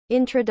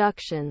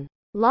Introduction.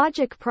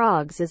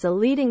 LogicProgs is a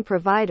leading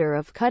provider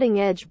of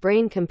cutting-edge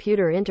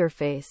brain-computer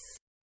interface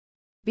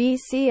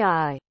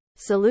 (BCI)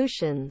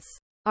 solutions.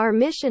 Our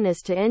mission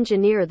is to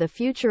engineer the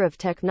future of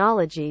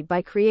technology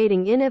by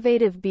creating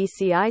innovative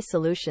BCI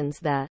solutions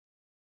that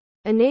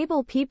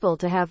enable people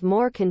to have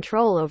more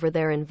control over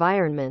their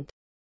environment,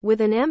 with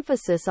an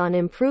emphasis on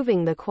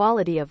improving the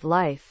quality of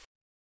life.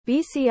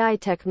 BCI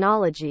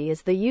technology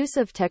is the use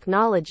of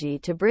technology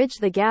to bridge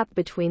the gap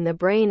between the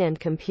brain and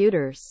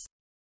computers.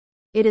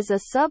 It is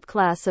a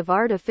subclass of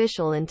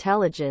artificial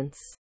intelligence,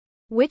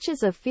 which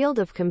is a field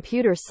of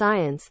computer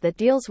science that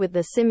deals with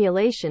the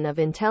simulation of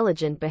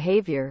intelligent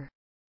behavior.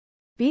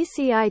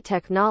 BCI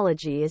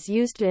technology is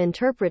used to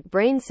interpret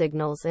brain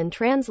signals and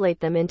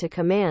translate them into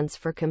commands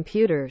for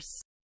computers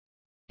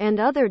and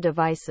other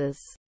devices.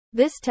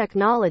 This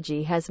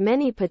technology has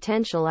many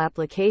potential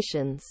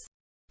applications,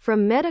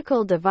 from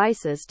medical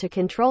devices to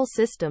control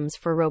systems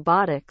for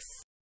robotics.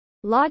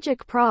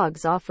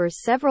 LogicProgs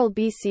offers several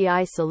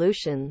BCI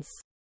solutions,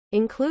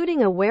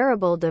 including a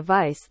wearable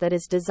device that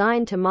is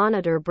designed to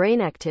monitor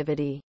brain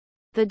activity.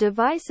 The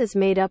device is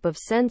made up of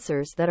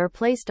sensors that are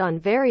placed on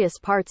various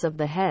parts of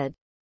the head,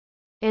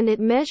 and it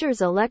measures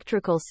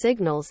electrical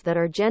signals that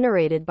are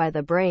generated by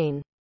the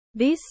brain.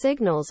 These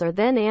signals are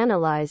then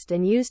analyzed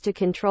and used to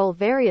control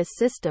various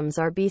systems.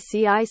 Our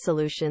BCI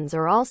solutions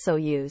are also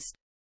used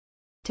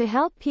to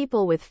help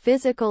people with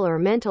physical or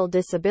mental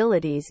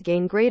disabilities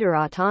gain greater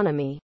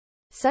autonomy,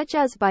 such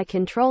as by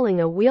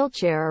controlling a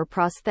wheelchair or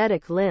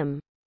prosthetic limb.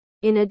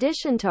 In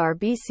addition to our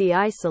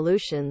BCI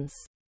solutions,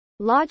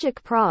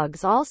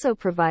 LogicProgs also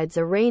provides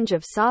a range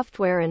of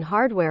software and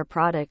hardware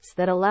products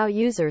that allow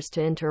users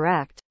to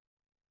interact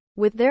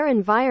with their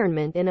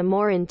environment in a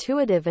more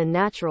intuitive and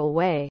natural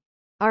way.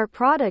 Our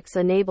products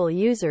enable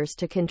users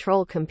to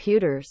control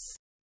computers,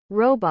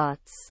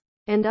 robots,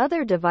 and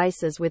other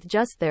devices with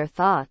just their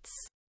thoughts.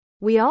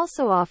 We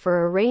also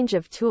offer a range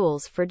of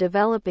tools for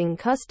developing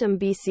custom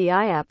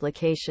BCI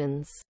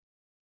applications,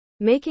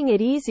 making it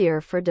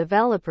easier for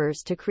developers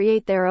to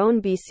create their own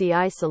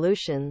BCI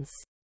solutions.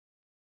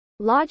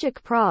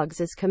 LogicProgs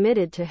is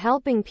committed to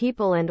helping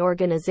people and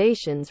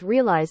organizations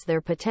realize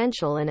their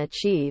potential and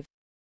achieve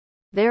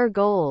their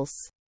goals.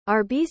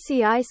 Our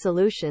BCI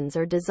solutions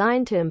are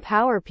designed to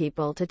empower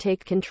people to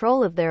take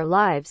control of their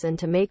lives and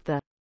to make the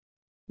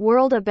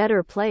world a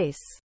better place.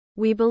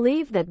 We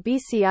believe that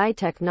BCI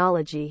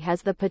technology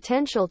has the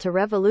potential to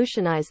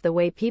revolutionize the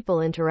way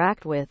people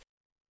interact with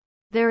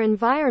their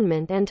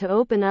environment and to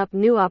open up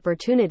new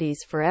opportunities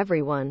for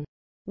everyone.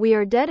 We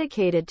are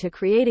dedicated to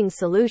creating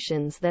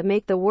solutions that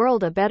make the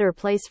world a better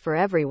place for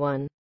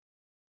everyone.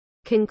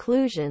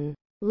 Conclusion.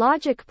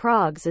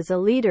 LogicProgs is a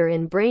leader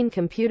in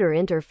brain-computer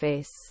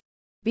interface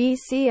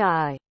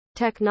 (BCI)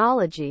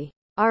 technology.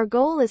 Our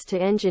goal is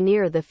to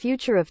engineer the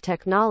future of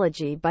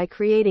technology by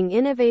creating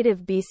innovative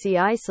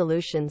BCI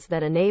solutions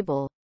that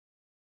enable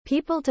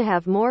people to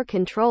have more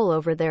control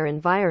over their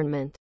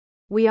environment.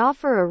 We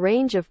offer a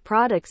range of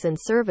products and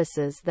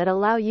services that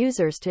allow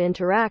users to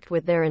interact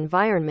with their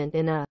environment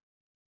in a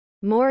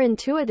more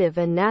intuitive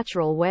and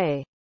natural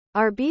way.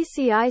 Our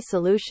BCI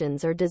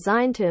solutions are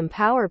designed to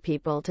empower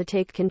people to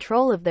take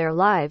control of their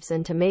lives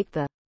and to make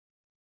the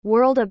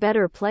world a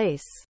better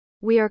place.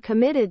 We are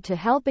committed to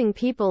helping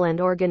people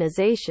and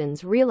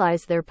organizations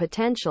realize their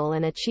potential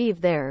and achieve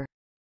their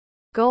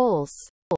goals.